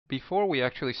Before we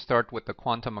actually start with the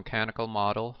quantum mechanical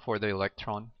model for the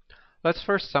electron, let's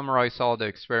first summarize all the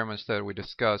experiments that we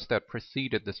discussed that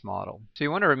preceded this model. So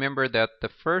you want to remember that the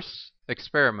first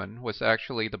experiment was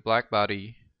actually the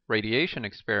blackbody radiation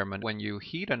experiment. When you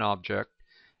heat an object,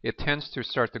 it tends to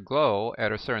start to glow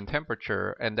at a certain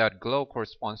temperature, and that glow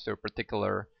corresponds to a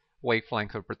particular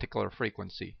wavelength or particular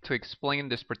frequency. To explain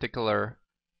this particular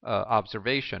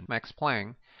observation, Max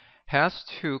Planck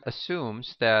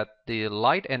assumes that the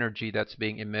light energy that's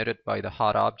being emitted by the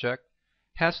hot object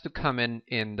has to come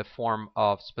in the form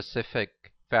of specific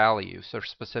values or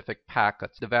specific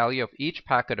packets. The value of each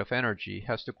packet of energy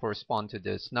has to correspond to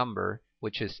this number,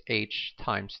 which is h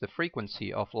times the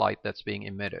frequency of light that's being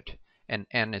emitted. And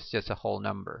n is just a whole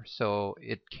number. So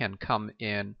it can come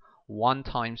in 1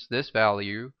 times this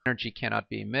value. Energy cannot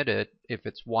be emitted if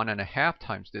it's 1.5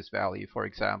 times this value, for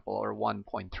example, or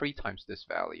 1.3 times this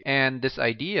value. And this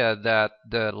idea that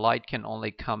the light can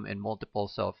only come in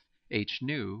multiples of h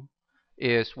nu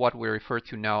is what we refer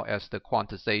to now as the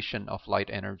quantization of light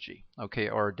energy, okay,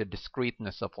 or the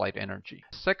discreteness of light energy.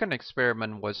 The second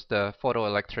experiment was the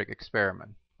photoelectric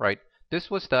experiment, right? This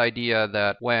was the idea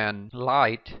that when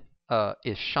light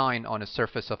is shined on the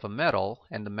surface of a metal,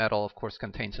 and the metal of course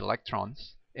contains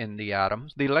electrons in the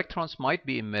atoms, the electrons might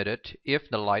be emitted if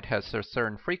the light has a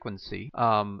certain frequency,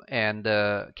 and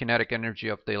the kinetic energy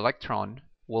of the electron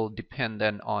will depend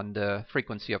then on the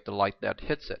frequency of the light that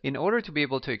hits it. In order to be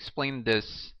able to explain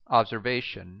this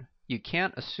observation, you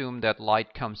can't assume that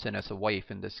light comes in as a wave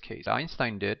in this case.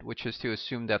 Einstein did, which is to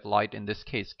assume that light in this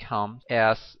case comes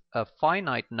as a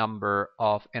finite number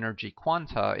of energy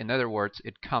quanta. In other words,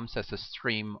 it comes as a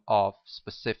stream of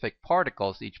specific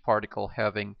particles, each particle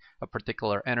having a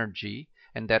particular energy,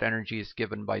 and that energy is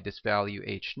given by this value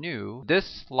h nu.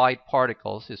 This light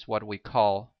particles is what we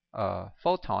call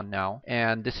photon now,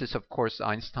 and this is of course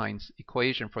Einstein's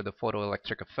equation for the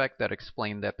photoelectric effect that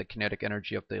explained that the kinetic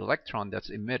energy of the electron that's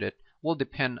emitted will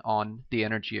depend on the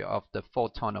energy of the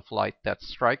photon of light that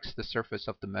strikes the surface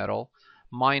of the metal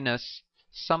minus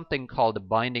something called the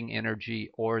binding energy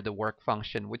or the work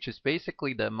function, which is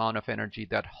basically the amount of energy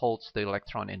that holds the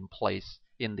electron in place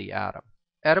in the atom.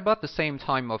 At about the same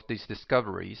time of these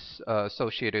discoveries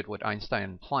associated with Einstein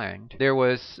and Planck, there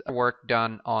was work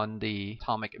done on the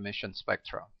atomic emission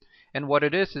spectra. And what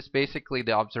it is basically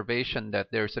the observation that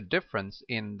there's a difference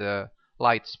in the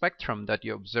light spectrum that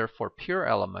you observe for pure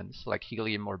elements like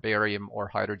helium or barium or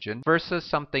hydrogen versus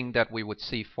something that we would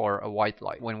see for a white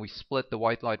light. When we split the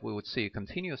white light, we would see a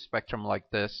continuous spectrum like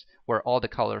this where all the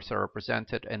colors are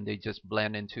represented and they just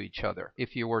blend into each other.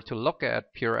 If you were to look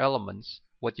at pure elements,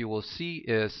 what you will see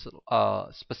is a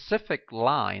specific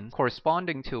line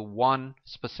corresponding to one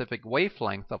specific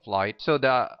wavelength of light. So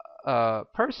the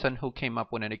person who came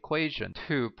up with an equation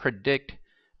to predict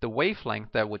the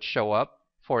wavelength that would show up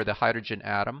for the hydrogen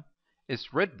atom is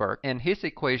Rydberg, and his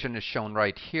equation is shown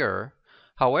right here.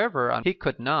 However, he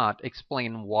could not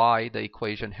explain why the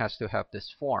equation has to have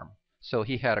this form. So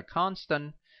he had a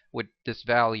constant with this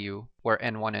value where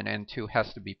n1 and n2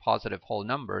 has to be positive whole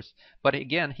numbers, but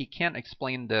again he can't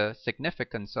explain the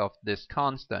significance of this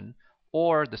constant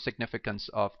or the significance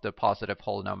of the positive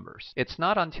whole numbers. It's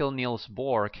not until Niels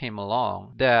Bohr came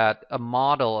along that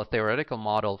a theoretical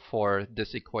model for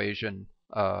this equation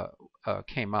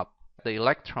came up. The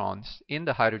electrons in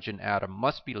the hydrogen atom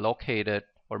must be located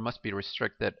or must be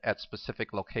restricted at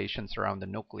specific locations around the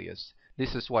nucleus.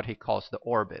 This is what he calls the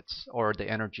orbits or the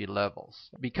energy levels.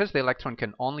 Because the electron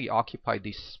can only occupy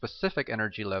this specific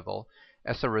energy level,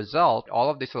 as a result, all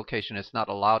of this location is not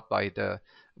allowed by the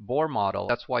Bohr model.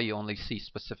 That's why you only see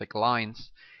specific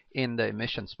lines in the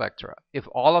emission spectra. If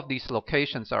all of these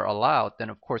locations are allowed, then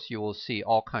of course you will see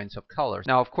all kinds of colors.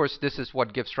 Now of course this is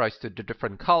what gives rise to the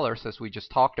different colors as we just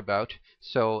talked about.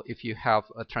 So if you have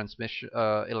a transmission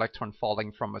electron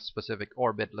falling from a specific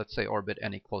orbit, let's say orbit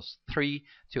n equals 3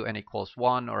 to n equals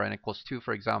 1 or n equals 2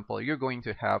 for example, you're going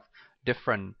to have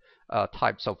different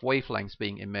types of wavelengths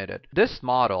being emitted. This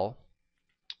model,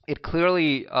 it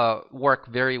clearly worked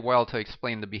very well to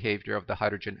explain the behavior of the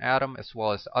hydrogen atom as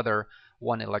well as other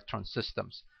one-electron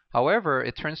systems. However,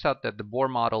 it turns out that the Bohr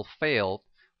model failed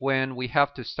when we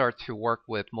have to start to work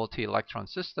with multi-electron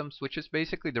systems, which is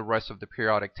basically the rest of the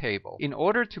periodic table. In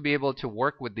order to be able to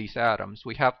work with these atoms,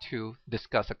 we have to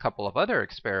discuss a couple of other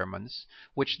experiments,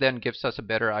 which then gives us a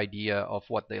better idea of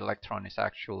what the electron is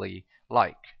actually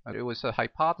like. It was a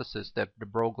hypothesis that de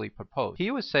Broglie proposed. He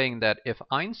was saying that if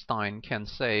Einstein can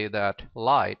say that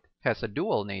light has a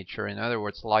dual nature, in other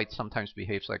words, light sometimes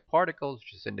behaves like particles,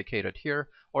 which is indicated here,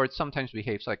 or it sometimes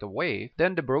behaves like a wave,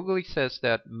 then de Broglie says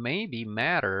that maybe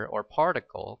matter or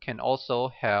particle can also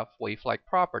have wave-like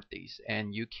properties,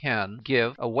 and you can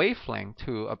give a wavelength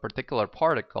to a particular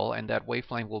particle, and that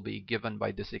wavelength will be given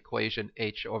by this equation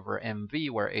h over mv,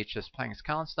 where h is Planck's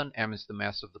constant, m is the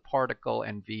mass of the particle,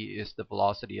 and v is the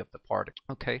velocity of the particle.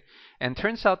 Okay, and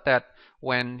turns out that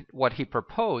when what he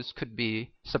proposed could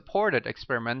be supported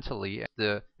experimentally,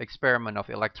 the experiment of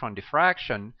electron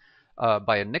diffraction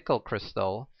by a nickel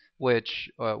crystal,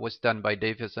 which was done by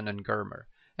Davison and Germer.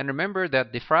 And remember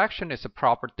that diffraction is a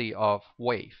property of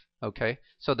wave. Okay,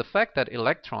 so the fact that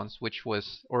electrons, which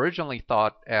was originally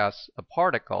thought as a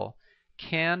particle,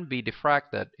 can be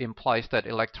diffracted implies that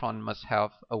electron must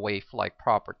have a wave-like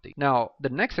property. Now, the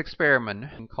next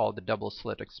experiment, called the double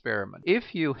slit experiment.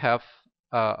 If you have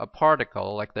a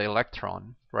particle like the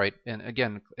electron, right? And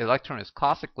again, electron is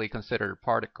classically considered a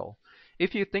particle.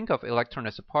 If you think of electron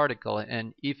as a particle,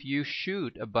 and if you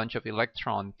shoot a bunch of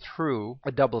electron through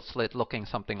a double slit looking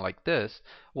something like this,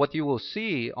 what you will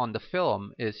see on the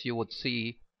film is you would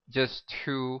see just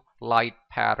two light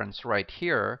patterns right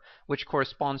here, which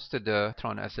corresponds to the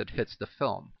electron as it hits the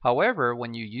film. However,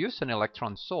 when you use an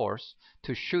electron source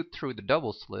to shoot through the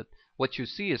double slit, what you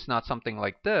see is not something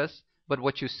like this, but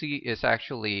what you see is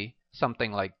actually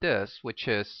something like this, which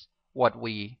is what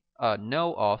we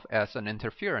know of as an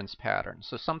interference pattern.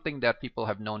 So something that people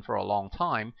have known for a long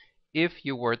time if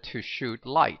you were to shoot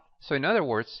light. So in other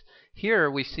words, here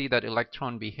we see that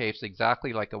electron behaves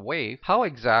exactly like a wave. How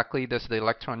exactly does the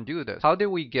electron do this? How do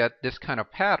we get this kind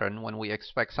of pattern when we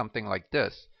expect something like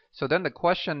this? So then the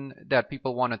question that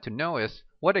people wanted to know is,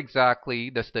 what exactly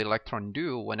does the electron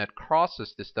do when it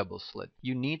crosses this double slit?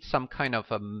 You need some kind of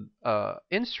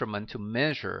instrument to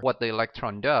measure what the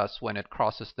electron does when it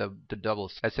crosses the double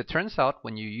slit. As it turns out,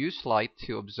 when you use light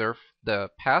to observe the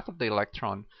path of the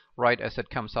electron right as it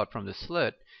comes out from the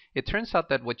slit, it turns out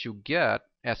that what you get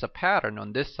as a pattern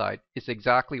on this side is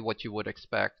exactly what you would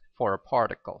expect for a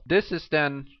particle. This is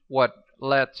then what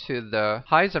led to the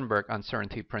Heisenberg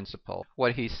Uncertainty Principle.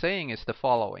 What he's saying is the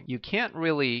following. You can't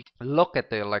really look at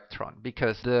the electron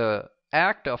because the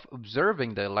act of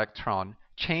observing the electron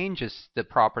changes the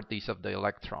properties of the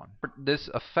electron. This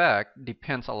effect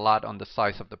depends a lot on the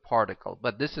size of the particle,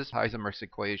 but this is Heisenberg's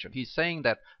equation. He's saying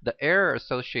that the error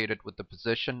associated with the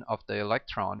position of the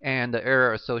electron and the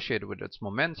error associated with its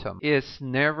momentum is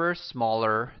never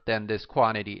smaller than this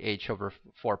quantity h over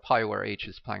 4 pi, where h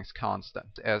is Planck's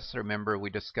constant, as remember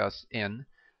we discussed in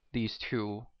these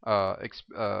two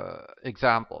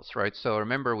examples, right? So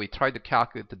remember we tried to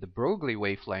calculate the de Broglie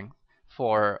wavelength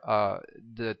for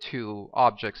the two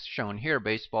objects shown here,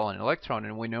 baseball and electron,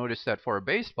 and we noticed that for a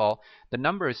baseball, the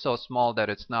number is so small that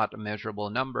it's not a measurable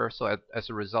number, so as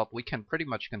a result, we can pretty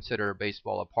much consider a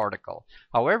baseball a particle.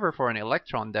 However, for an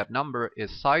electron, that number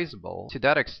is sizable. To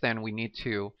that extent, we need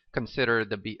to consider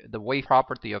the wave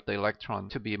property of the electron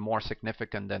to be more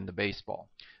significant than the baseball.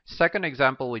 Second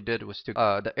example we did was to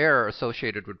the error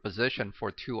associated with position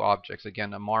for two objects,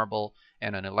 again a marble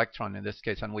and an electron in this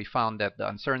case, and we found that the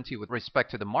uncertainty with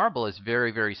respect to the marble is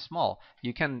very, very small.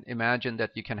 You can imagine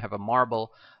that you can have a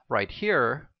marble right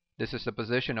here. This is the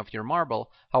position of your marble.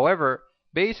 However,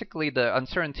 basically the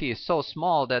uncertainty is so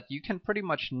small that you can pretty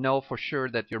much know for sure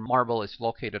that your marble is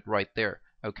located right there.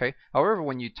 Okay. However,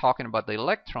 when you're talking about the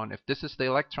electron, if this is the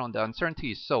electron, the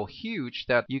uncertainty is so huge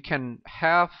that you can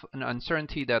have an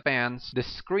uncertainty that spans the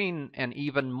screen and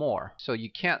even more. So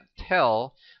you can't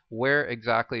tell where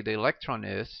exactly the electron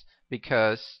is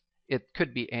because it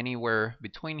could be anywhere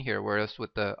between here, whereas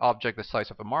with the object the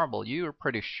size of a marble, you're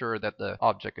pretty sure that the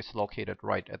object is located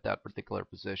right at that particular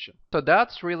position. So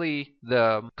that's really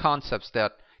the concepts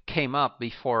that came up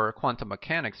before quantum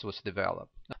mechanics was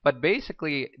developed. But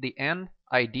basically, the end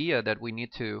idea that we need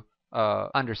to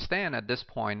understand at this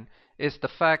point is the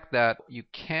fact that you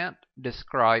can't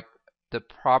describe the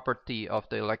property of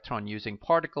the electron using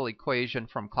particle equation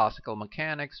from classical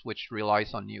mechanics, which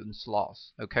relies on Newton's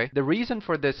laws. Okay, the reason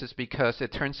for this is because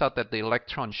it turns out that the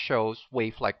electron shows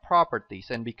wave-like properties,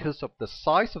 and because of the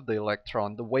size of the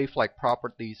electron, the wave-like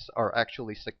properties are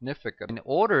actually significant. In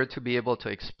order to be able to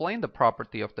explain the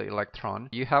property of the electron,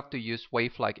 you have to use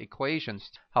wave-like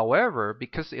equations. However,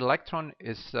 because the electron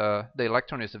is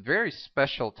a very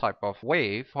special type of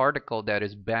wave particle that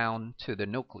is bound to the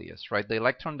nucleus, right? The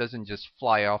electron doesn't just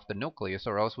fly off the nucleus,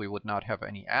 or else we would not have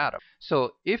any atom.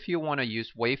 So if you want to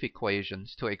use wave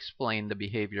equations to explain the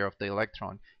behavior of the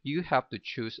electron, you have to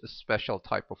choose a special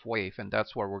type of wave, and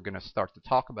that's what we're going to start to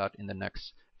talk about in the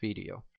next video.